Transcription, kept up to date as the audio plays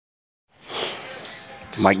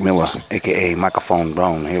Mike Miller, aka Microphone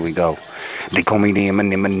Grown. Here we go. They call me the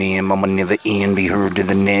Emineminem. I'ma never end. Be heard to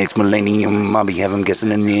the next millennium. I'll be having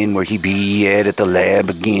guessing an end where he be at the lab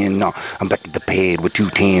again. No, I'm back at the pad with 2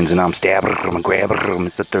 tens and I'm stabbing them and grabbing them.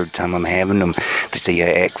 It's the 3rd time I'm having them. They say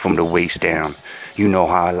I act from the waist down. You know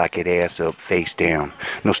how I like it, ass up, face down.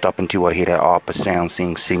 No stopping till I hear that opera sound,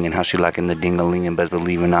 singing how she liking the ding-a-ling. Best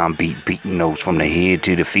believing I'm beating those from the head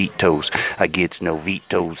to the feet toes. I gets no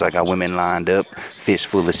vetoes. I got women lined up, fist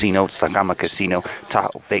full of C-notes like I'm a casino.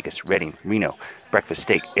 Tahoe, Vegas, Reading, Reno, breakfast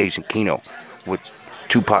steak, Asian Kino, with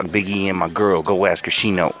Tupac, Biggie, and my girl. Go ask her,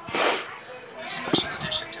 she know.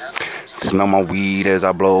 Smell my weed as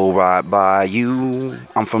I blow right by you.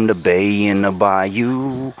 I'm from the Bay in the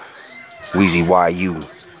Bayou. Weezy YU.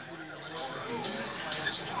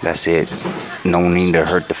 That's it. No need to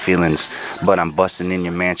hurt the feelings. But I'm busting in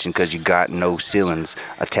your mansion cause you got no ceilings.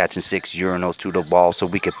 Attaching 6 urinals to the wall so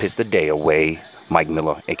we can piss the day away. Mike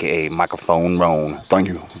Miller, aka Microphone Roan. Thank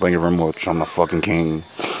you. Thank you very much. I'm the fucking king.